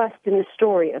you trust in the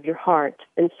story of your heart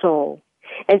and soul.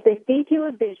 As they feed you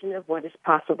a vision of what is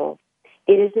possible,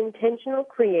 it is intentional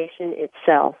creation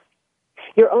itself.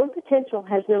 Your own potential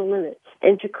has no limits,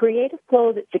 and to create a flow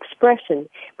of its expression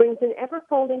brings an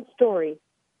ever-folding story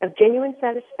of genuine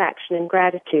satisfaction and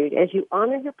gratitude as you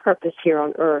honor your purpose here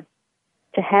on earth.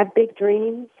 To have big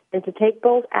dreams and to take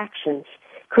bold actions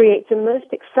creates a most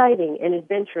exciting and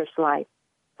adventurous life,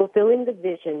 fulfilling the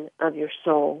vision of your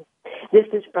soul. This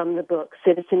is from the book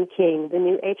Citizen King, The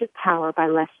New Age of Power by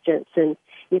Les Jensen.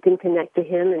 You can connect to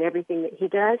him and everything that he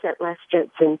does at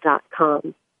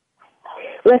lesjensen.com.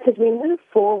 Les, as we move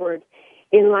forward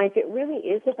in life, it really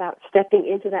is about stepping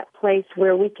into that place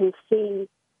where we can see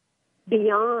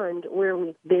beyond where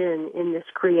we've been in this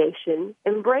creation,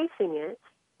 embracing it,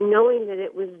 knowing that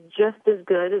it was just as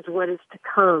good as what is to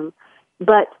come,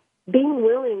 but being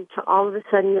willing to all of a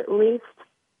sudden at least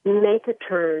make a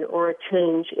turn or a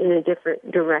change in a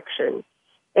different direction.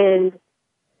 And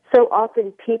so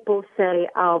often people say,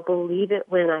 I'll believe it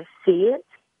when I see it.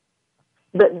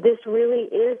 But this really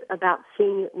is about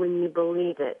seeing it when you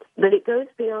believe it. But it goes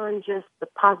beyond just the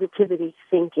positivity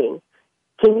thinking.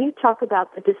 Can you talk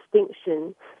about the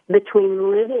distinction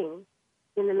between living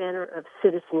in the manner of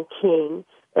Citizen King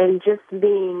and just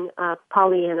being a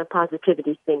Pollyanna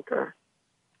positivity thinker?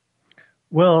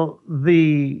 Well,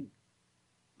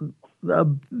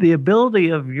 the ability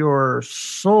of your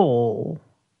soul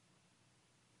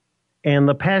and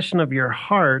the passion of your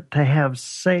heart to have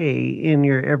say in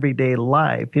your everyday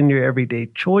life, in your everyday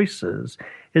choices,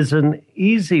 is an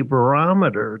easy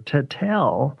barometer to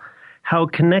tell how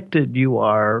connected you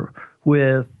are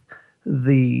with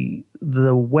the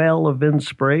well of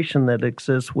inspiration that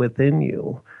exists within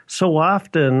you. So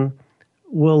often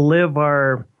we'll live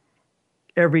our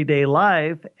everyday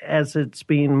life as it's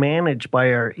being managed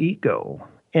by our ego,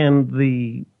 and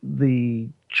the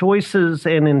choices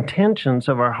and intentions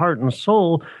of our heart and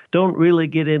soul don't really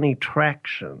get any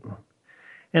traction.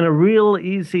 And a real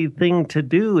easy thing to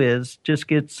do is just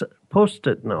get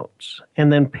Post-it notes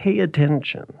and then pay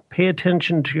attention. Pay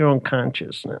attention to your own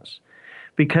consciousness.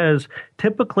 Because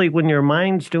typically when your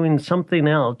mind's doing something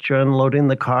else, you're unloading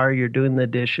the car, you're doing the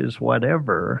dishes,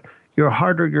 whatever, your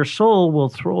heart or your soul will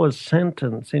throw a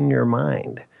sentence in your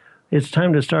mind. It's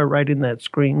time to start writing that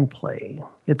screenplay.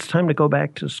 It's time to go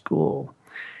back to school.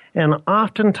 And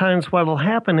oftentimes what will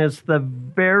happen is the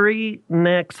very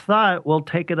next thought will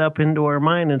take it up into our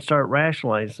mind and start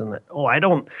rationalizing it. Oh,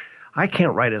 I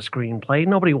can't write a screenplay.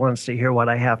 Nobody wants to hear what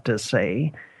I have to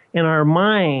say. And our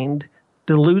mind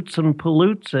dilutes and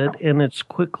pollutes it, and it's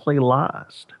quickly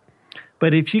lost.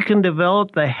 But if you can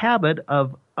develop the habit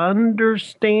of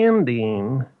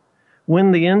understanding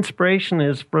when the inspiration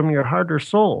is from your heart or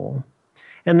soul,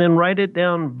 and then write it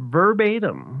down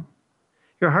verbatim,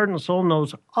 your heart and soul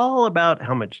knows all about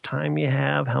how much time you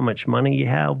have, how much money you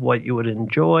have, what you would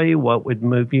enjoy, what would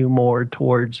move you more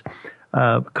towards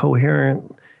a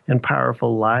coherent and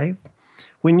powerful life.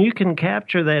 When you can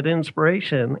capture that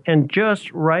inspiration and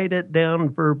just write it down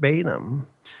verbatim,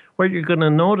 what you're going to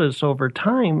notice over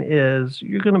time is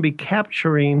you're going to be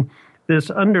capturing this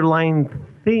underlying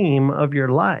theme of your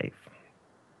life.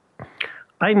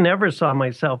 I never saw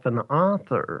myself an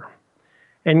author,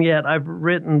 and yet I've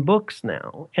written books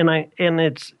now, and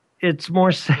it's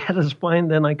more satisfying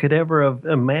than I could ever have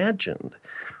imagined.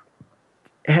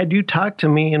 Had you talked to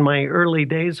me in my early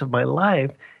days of my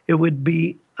life, it would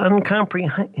be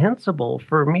incomprehensible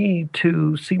for me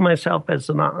to see myself as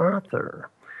an author.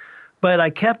 But I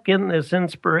kept getting this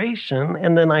inspiration,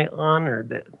 and then I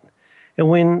honored it. And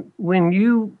when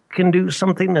you can do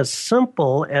something as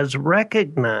simple as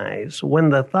recognize when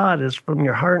the thought is from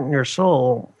your heart and your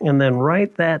soul, and then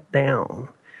write that down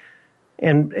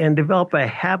and develop a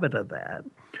habit of that,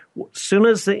 as soon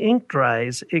as the ink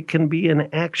dries, it can be an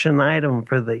action item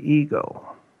for the ego.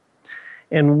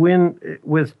 And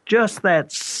with just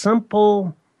that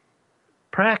simple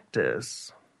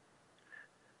practice,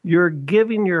 you're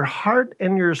giving your heart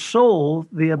and your soul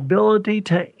the ability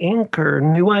to anchor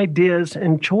new ideas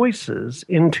and choices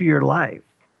into your life.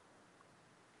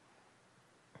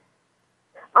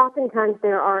 Oftentimes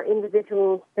there are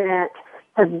individuals that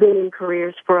have been in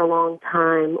careers for a long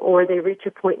time, or they reach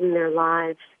a point in their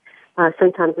lives.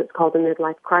 Sometimes it's called a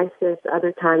midlife crisis.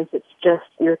 Other times it's just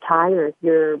you're tired,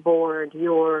 you're bored,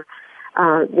 your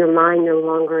mind no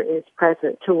longer is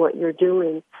present to what you're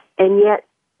doing. And yet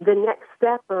the next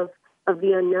step of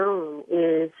the unknown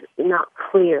is not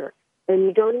clear, and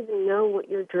you don't even know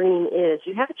what your dream is.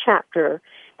 You have a chapter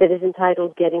that is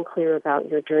entitled Getting Clear About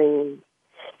Your Dream.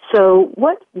 So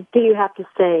what do you have to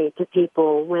say to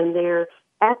people when they're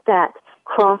at that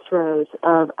crossroads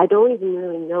of, I don't even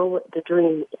really know what the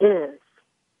dream is.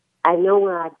 I know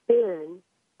where I've been.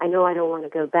 I know I don't want to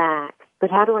go back. But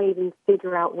how do I even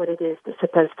figure out what it is that's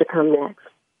supposed to come next?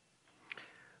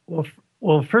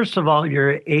 Well, first of all,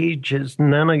 your age is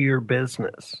none of your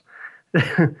business.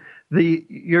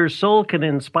 Your soul can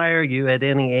inspire you at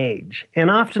any age.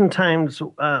 And oftentimes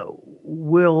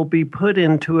will be put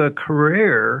into a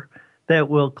career that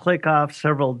will click off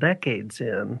several decades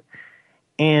in,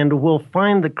 and will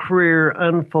find the career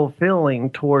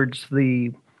unfulfilling towards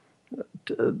the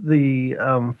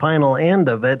final end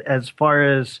of it as far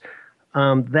as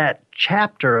that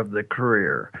chapter of the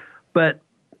career. But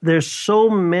there's so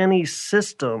many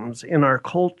systems in our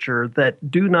culture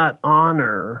that do not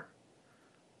honor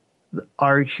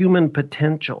our human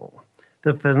potential.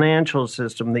 The financial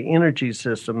system, the energy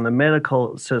system, the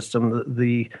medical system,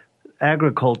 the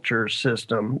agriculture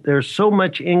system. There's so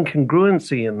much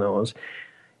incongruency in those.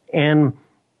 And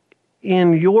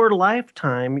in your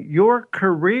lifetime, your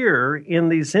career in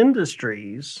these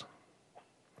industries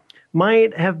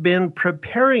might have been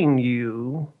preparing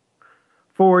you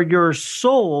for your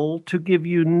soul to give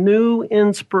you new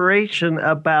inspiration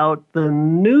about the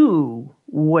new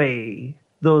way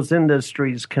those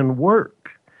industries can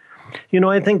work. You know,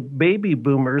 I think baby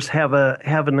boomers have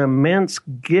an immense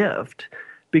gift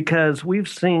because we've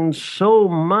seen so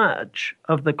much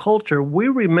of the culture. We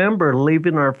remember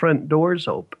leaving our front doors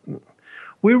open.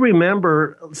 We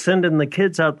remember sending the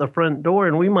kids out the front door,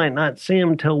 and we might not see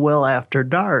them till well after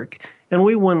dark, and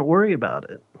we wouldn't worry about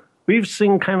it. We've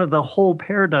seen kind of the whole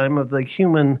paradigm of the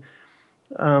human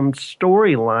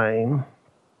storyline.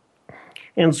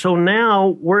 And so now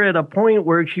we're at a point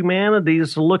where humanity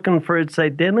is looking for its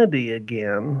identity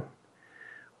again.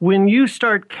 When you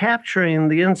start capturing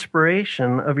the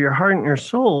inspiration of your heart and your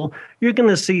soul, you're going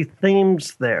to see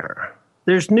themes there.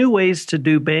 There's new ways to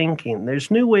do banking.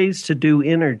 There's new ways to do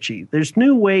energy. There's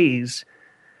new ways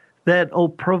that will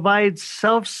provide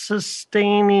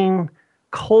self-sustaining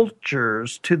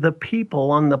cultures to the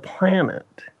people on the planet.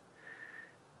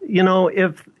 You know,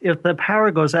 if the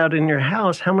power goes out in your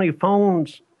house, how many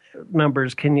phones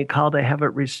numbers can you call to have it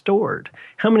restored?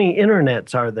 How many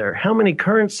internets are there? How many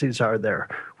currencies are there?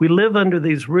 We live under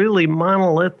these really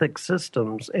monolithic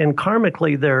systems, and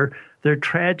karmically they're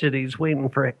tragedies waiting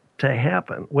for it to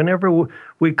happen. Whenever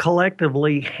we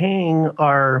collectively hang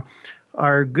our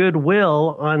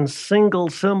goodwill on single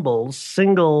symbols,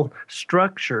 single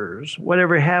structures,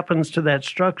 whatever happens to that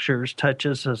structures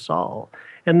touches us all.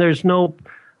 And there's no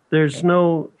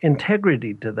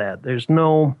integrity to that. There's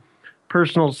no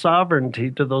personal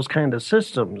sovereignty to those kind of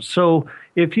systems. So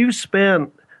if you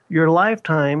spent your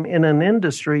lifetime in an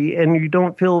industry and you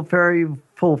don't feel very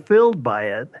fulfilled by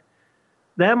it,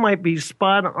 that might be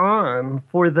spot on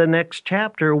for the next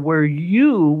chapter, where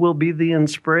you will be the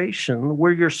inspiration,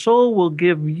 where your soul will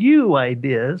give you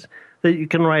ideas that you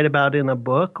can write about in a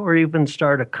book, or even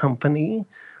start a company,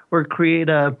 or create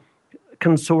a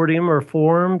consortium or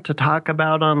forum to talk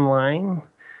about online.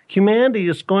 Humanity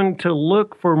is going to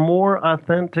look for more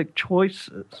authentic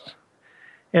choices.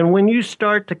 And when you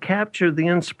start to capture the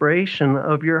inspiration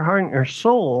of your heart and your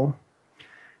soul,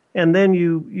 and then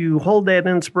you hold that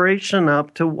inspiration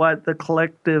up to what the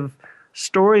collective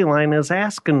storyline is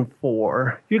asking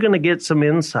for, you're going to get some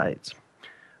insights.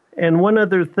 And one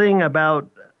other thing about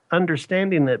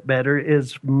understanding it better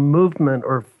is movement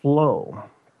or flow.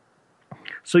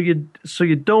 So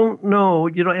you don't know,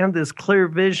 you don't have this clear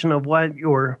vision of what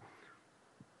your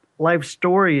life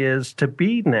story is to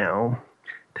be now.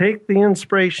 Take the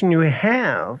inspiration you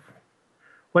have,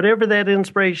 whatever that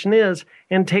inspiration is,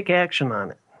 and take action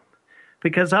on it.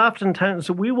 Because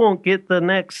oftentimes we won't get the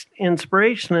next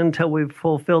inspiration until we've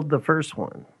fulfilled the first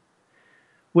one.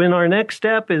 When our next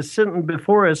step is sitting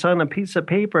before us on a piece of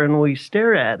paper and we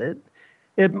stare at it,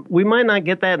 we might not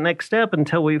get that next step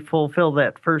until we fulfill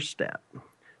that first step.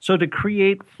 So to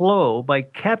create flow by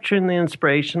capturing the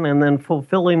inspiration and then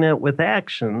fulfilling it with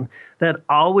action, that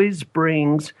always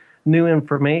brings new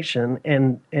information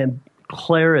and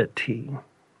clarity.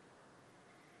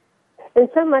 And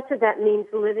so much of that means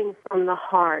living from the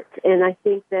heart. And I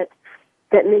think that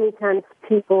many times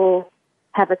people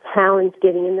have a challenge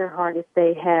getting in their heart if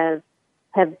they have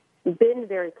been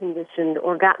very conditioned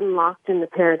or gotten locked in the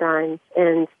paradigms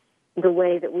and the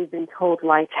way that we've been told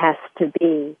life has to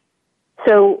be.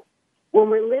 So when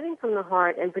we're living from the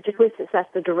heart, and particularly since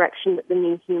that's the direction that the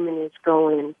new human is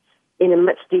going in a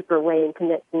much deeper way in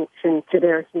connection to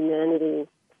their humanity,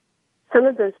 some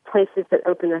of those places that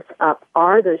open us up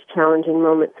are those challenging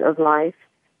moments of life,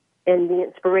 and the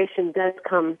inspiration does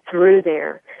come through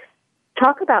there.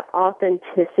 Talk about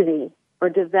authenticity, or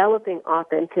developing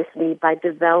authenticity by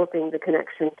developing the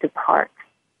connection to heart.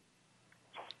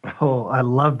 Oh, I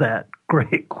love that.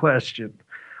 Great question.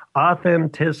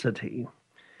 Authenticity.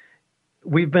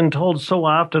 We've been told so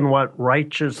often what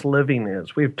righteous living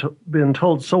is. We've been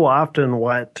told so often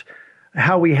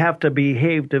how we have to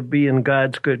behave to be in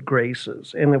God's good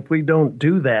graces. And if we don't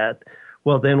do that,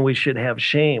 well, then we should have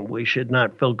shame. We should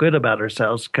not feel good about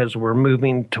ourselves because we're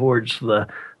moving towards the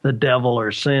devil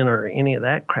or sin or any of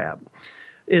that crap.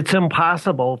 It's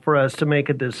impossible for us to make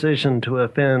a decision to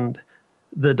offend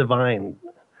the divine.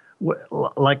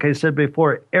 Like I said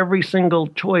before, every single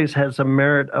choice has a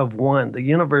merit of one. The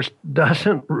universe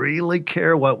doesn't really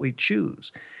care what we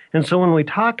choose. And so when we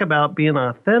talk about being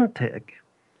authentic,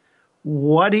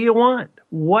 what do you want?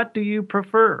 What do you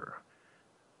prefer?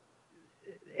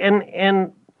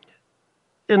 And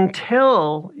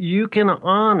until you can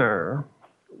honor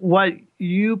what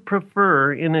you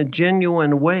prefer in a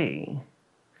genuine way,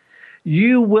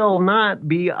 you will not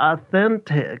be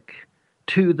authentic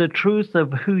to the truth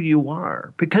of who you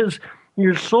are, because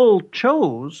your soul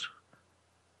chose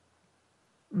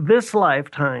this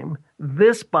lifetime,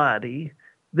 this body,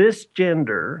 this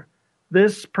gender,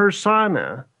 this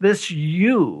persona, this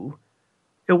you.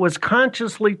 It was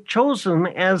consciously chosen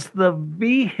as the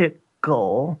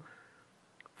vehicle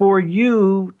for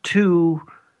you to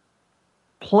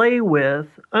play with,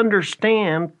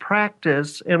 understand,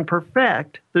 practice, and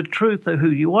perfect the truth of who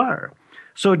you are.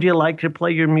 So do you like to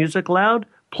play your music loud?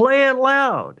 Play it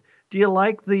loud. Do you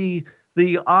like the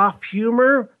off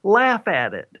humor? Laugh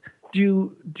at it.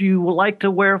 Do you like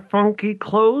to wear funky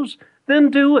clothes? Then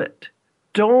do it.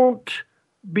 Don't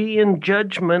be in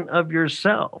judgment of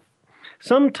yourself.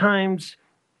 Sometimes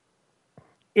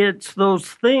it's those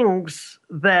things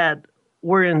that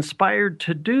we're inspired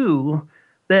to do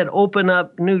that open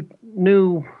up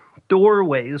new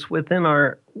doorways within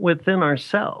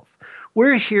ourselves.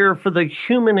 We're here for the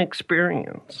human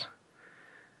experience.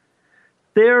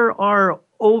 There are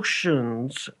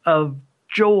oceans of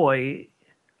joy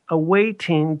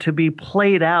awaiting to be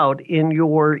played out in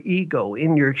your ego,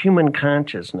 in your human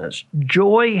consciousness.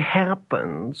 Joy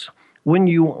happens when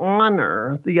you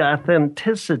honor the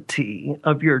authenticity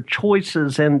of your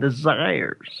choices and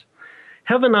desires.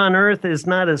 Heaven on earth is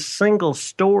not a single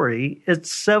story.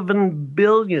 It's 7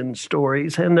 billion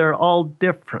stories, and they're all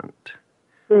different.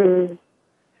 Mm.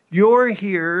 You're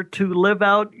here to live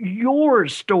out your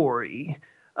story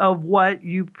of what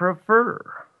you prefer.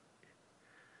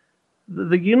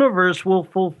 The universe will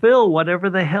fulfill whatever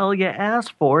the hell you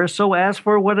ask for, so ask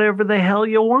for whatever the hell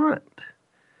you want.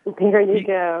 There you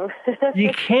go.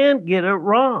 You can't get it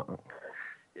wrong.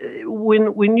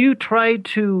 When you try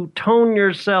to tone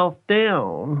yourself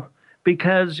down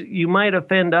because you might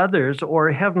offend others,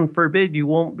 or heaven forbid you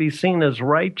won't be seen as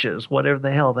righteous, whatever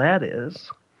the hell that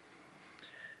is,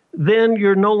 then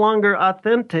you're no longer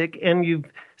authentic, and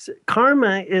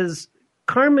karma is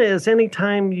any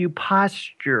time you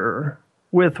posture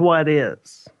with what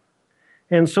is.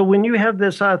 And so when you have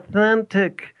this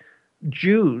authentic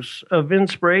juice of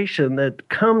inspiration that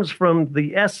comes from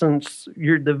the essence,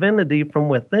 your divinity from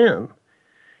within,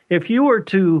 if you were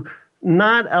to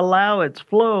not allow its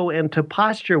flow and to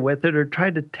posture with it or try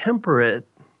to temper it,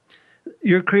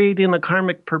 you're creating a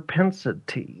karmic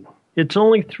propensity. It's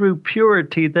only through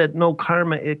purity that no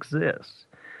karma exists.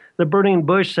 The burning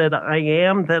bush said, I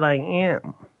am that I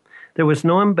am. There was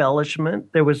no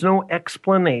embellishment. There was no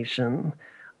explanation.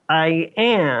 I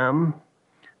am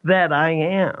that I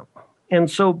am. And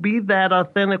so be that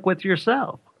authentic with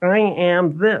yourself. I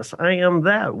am this. I am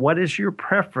that. What is your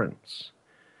preference?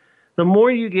 The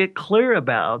more you get clear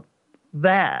about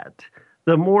that,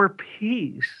 the more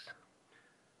peace.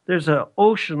 There's an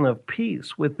ocean of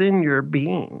peace within your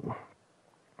being.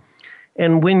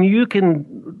 And when you can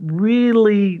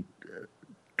really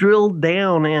drill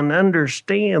down and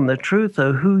understand the truth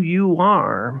of who you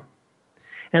are,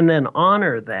 and then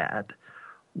honor that,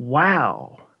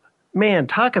 wow. Man,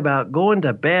 talk about going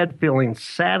to bed feeling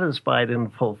satisfied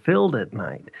and fulfilled at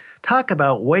night. Talk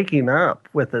about waking up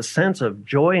with a sense of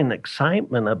joy and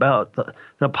excitement about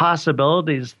the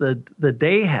possibilities the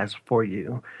day has for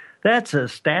you. That's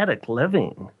ecstatic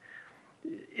living.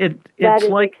 That is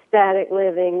like ecstatic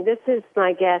living. This is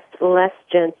my guest, Les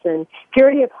Jensen.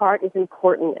 Purity of heart is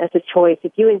important as a choice.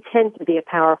 If you intend to be a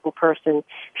powerful person,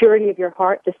 purity of your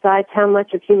heart decides how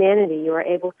much of humanity you are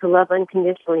able to love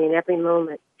unconditionally in every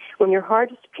moment. When your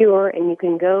heart is pure and you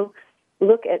can go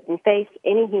look at and face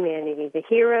any humanity, the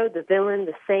hero, the villain,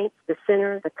 the saint, the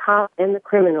sinner, the cop, and the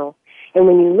criminal, and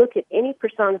when you look at any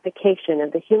personification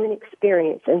of the human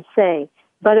experience and say,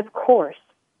 but of course,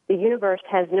 the universe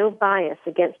has no bias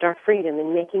against our freedom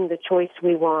in making the choice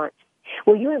we want.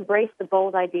 Will you embrace the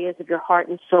bold ideas of your heart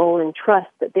and soul and trust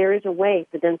that there is a way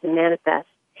for them to manifest?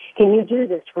 Can you do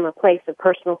this from a place of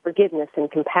personal forgiveness and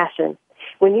compassion?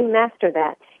 When you master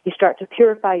that, you start to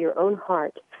purify your own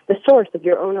heart, the source of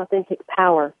your own authentic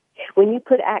power. When you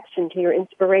put action to your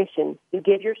inspiration, you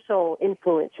give your soul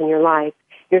influence in your life.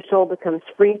 Your soul becomes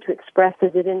free to express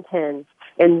as it intends,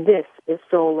 and this is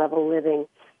soul-level living.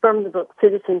 From the book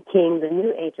Citizen King, The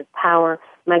New Age of Power,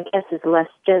 my guest is Les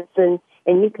Jensen,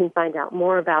 and you can find out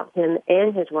more about him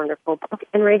and his wonderful book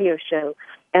and radio show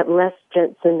at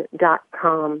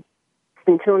lesjensen.com.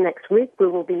 Until next week, we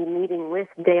will be meeting with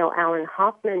Dale Allen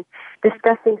Hoffman,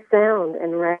 discussing sound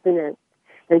and resonance.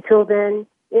 Until then,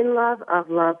 in love, of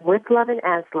love, with love, and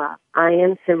as love, I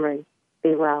am Simran.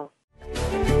 Be well.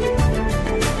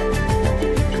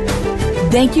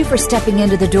 Thank you for stepping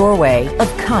into the doorway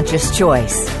of conscious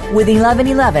choice with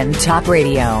 1111 Talk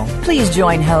Radio. Please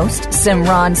join host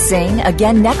Simran Singh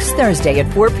again next Thursday at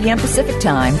 4 p.m. Pacific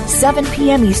Time, 7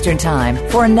 p.m. Eastern Time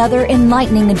for another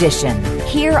enlightening edition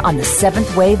here on the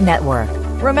Seventh Wave Network.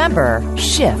 Remember,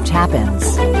 shift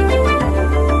happens.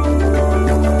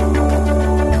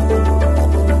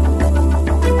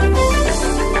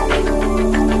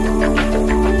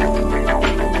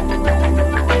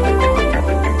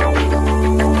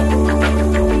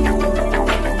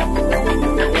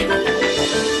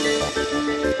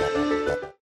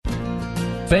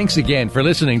 Thanks again for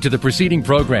listening to the preceding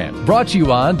program, brought to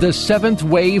you on the Seventh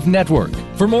Wave Network.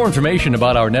 For more information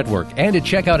about our network and to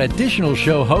check out additional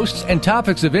show hosts and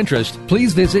topics of interest,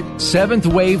 please visit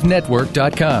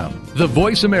seventhwavenetwork.com. The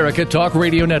Voice America Talk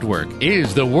Radio Network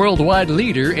is the worldwide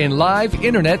leader in live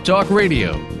Internet talk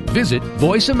radio. Visit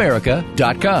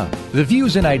voiceamerica.com. The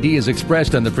views and ideas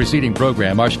expressed on the preceding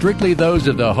program are strictly those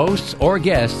of the hosts or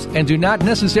guests and do not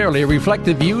necessarily reflect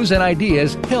the views and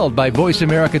ideas held by Voice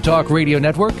America Talk Radio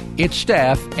Network, its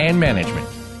staff, and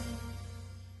management.